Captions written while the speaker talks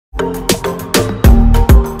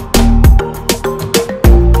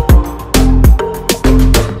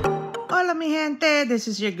This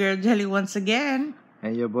is your girl Jelly once again.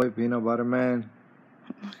 And your boy Peanut Butter Man.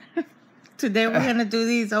 Today we're gonna do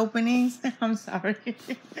these openings. I'm sorry.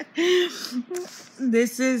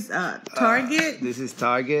 This is Target. This is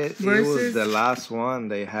Target. Versus it was the last one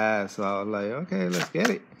they had, so I was like, okay, let's get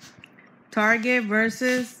it. Target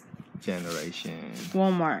versus Generation.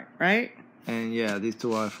 Walmart, right? And yeah, these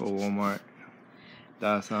two are for Walmart.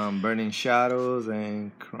 That's Burning Shadows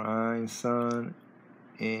and Crying Sun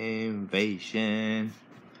Invasion.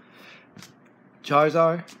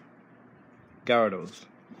 Charizard, Gyarados.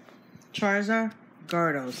 Charizard,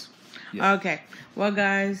 Gyarados. Yeah. Okay. Well,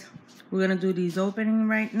 guys, we're gonna do these opening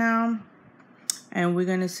right now, and we're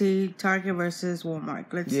gonna see Target versus Walmart.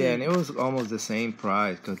 Let's see. Yeah, and it was almost the same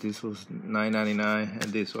price because this was $9.99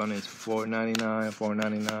 and this one is $4.99,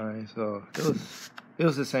 $4.99. So it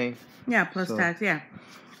was the same. Yeah, plus tax. Yeah.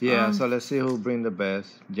 Yeah. So let's see who bring the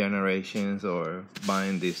best generations or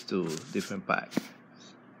buying these two different packs.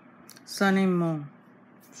 Sun and Moon.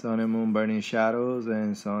 Sun and Moon Burning Shadows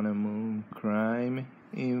and Sun and Moon Crime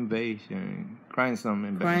Invasion. Crime Sun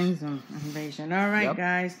Invasion. Crime Sun Invasion. All right,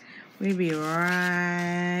 guys. We'll be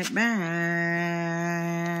right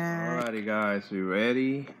back. Alrighty, guys. We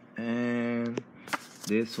ready? And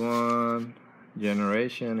this one,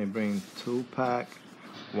 Generation, it brings 2-pack,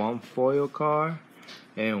 1 foil card,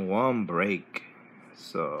 and 1 break.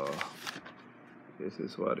 So this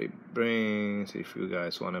is what it brings. If you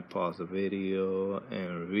guys want to pause the video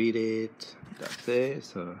and read it, that's it.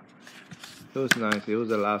 So it was nice. It was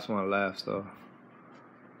the last one left, so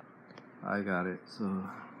I got it. So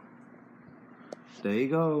there you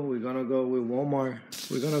go. We're gonna go with Walmart.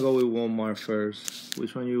 We're gonna go with Walmart first.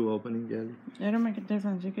 Which one you opening, Jelly? It don't make a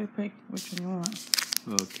difference. You can pick which one you want.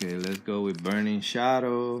 Okay, let's go with Burning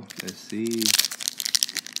Shadow. Let's see.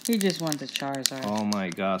 He just wants the Charizard. Oh my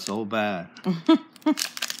God, so bad.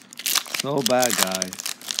 So bad, guys.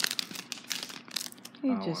 He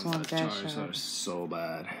just wants that Charizard. So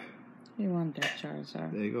bad. You want that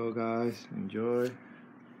Charizard. There you go, guys. Enjoy.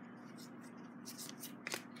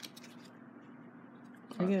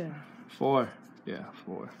 Look at it. 4. Yeah,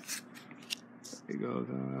 4. There you go,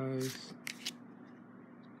 guys.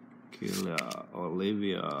 Killa,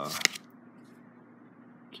 Olivia,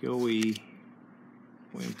 Kiwi,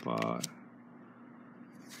 Wimpod,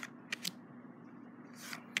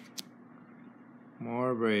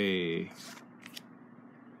 Marbury,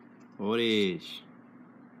 Orange,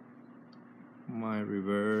 my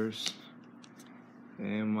reverse,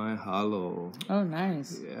 and my hollow. Oh,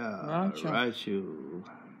 nice. Yeah, Raichu.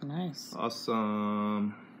 Nice.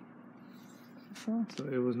 Awesome. Cool. So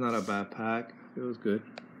it was not a bad pack. It was good.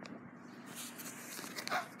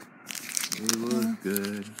 It was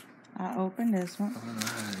good. I opened this one.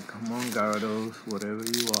 Alright, come on, Gyarados, whatever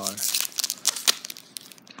you are.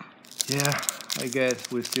 Yeah, I guess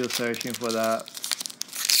we're still searching for that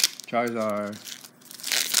Charizard.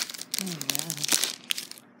 Oh, yeah.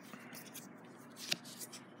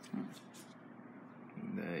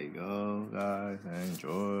 There you go, guys.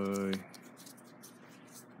 Enjoy.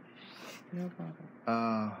 No problem.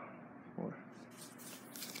 4.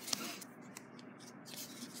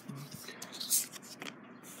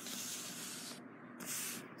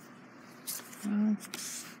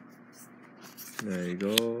 There you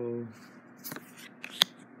go.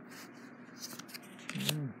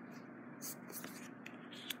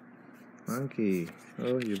 Monkey.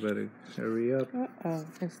 Oh, you better hurry up. Uh-oh.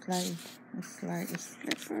 It's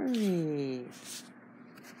slippery.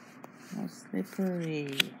 Oh,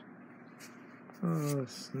 slippery. Oh,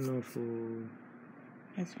 Snuffle.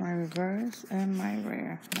 It's my reverse and my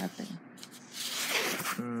rare. Nothing.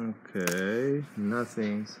 Okay,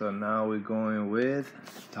 nothing. So now we're going with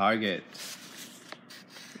Target.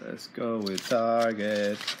 Let's go with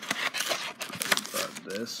Target. We got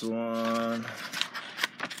this one.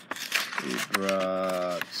 We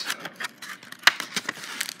brought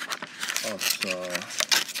also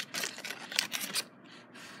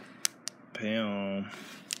Pam.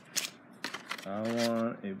 That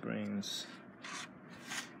one, it brings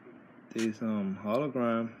this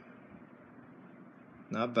hologram.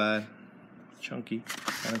 Not bad. Chunky.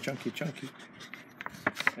 Kind of chunky.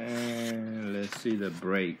 And let's see the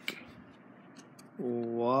break.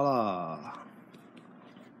 Voila.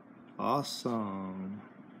 Awesome.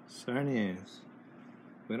 Cernius.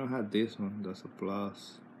 We don't have this one. That's a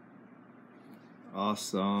plus.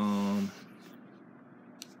 Awesome.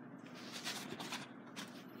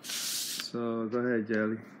 So go ahead,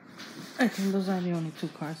 Jelly. I think those are the only 2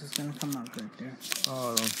 cards that's gonna come out right there.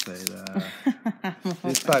 Oh, don't say that.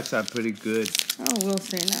 These packs are pretty good. Oh, we'll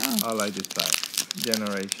see now. I like this pack.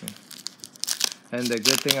 Generation. And the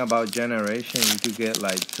good thing about Generation, you could get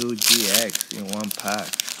like 2 GX in one pack.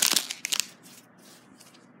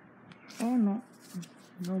 Oh no.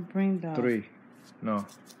 Don't bring that. 3. No.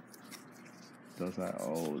 Those are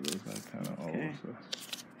old. Those are kind of Okay. old.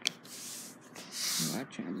 So.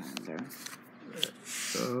 Watch your Mander.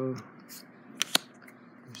 So,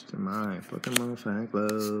 Mr. Mine, Pokemon Fan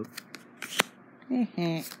Club.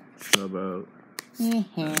 Club out.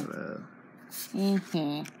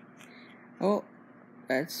 Oh,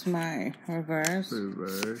 that's my reverse.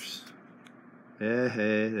 Reverse.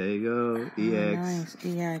 Hey, there you go. EX. Oh, nice,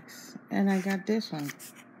 EX. And I got this one.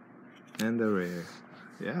 And the rare.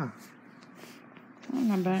 Yeah. Oh,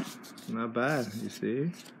 not bad. Not bad, you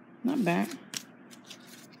see? Not bad.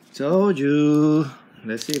 Told you.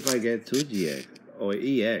 Let's see if I get 2 GX or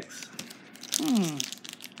EX.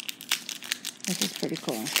 This is pretty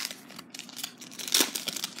cool.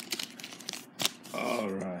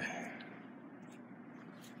 Alright.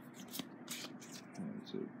 1,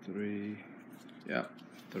 2, 3. Yep,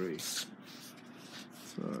 3. So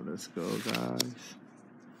let's go, guys.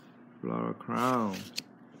 Floral Crown.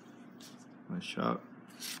 My Shock.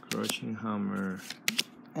 Crushing Hammer.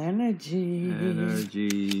 Energy.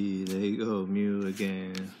 There you go. Mew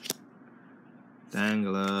again.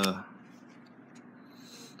 Dangler.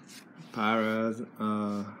 Paras.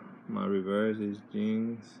 My reverse is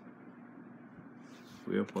Jinx.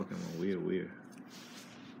 Weird Pokemon. Weird.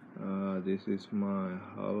 This is my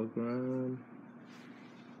hologram.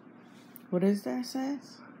 What is that,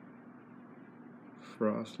 says?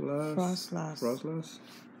 Frostlass.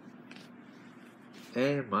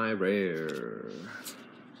 And my rare.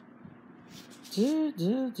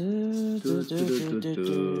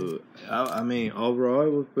 I mean, overall,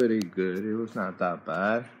 it was pretty good. It was not that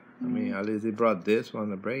bad. I mean, at least he brought this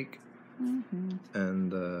one to break.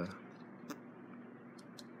 And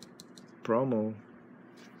promo.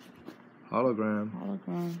 Hologram.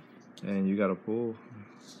 And you got a pull.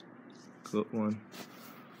 Good one.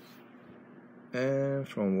 And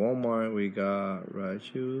from Walmart, we got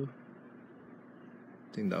Raichu.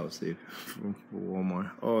 I think that was it from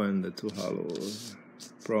Walmart. Oh, and the 2 hollows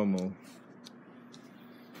promo.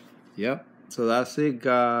 Yep. So that's it,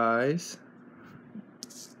 guys.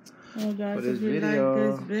 Well, guys, if you like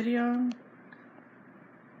this video,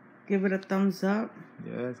 give it a thumbs up.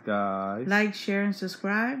 Yes, guys. Like, share, and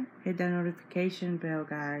subscribe. Hit that notification bell,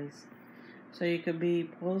 guys, so you can be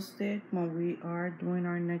posted when we are doing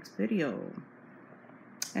our next video.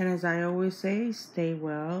 And as I always say, stay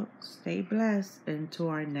well, stay blessed. Until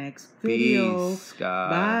our next video. Peace, guys.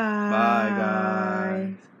 Bye. Bye,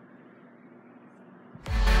 guys.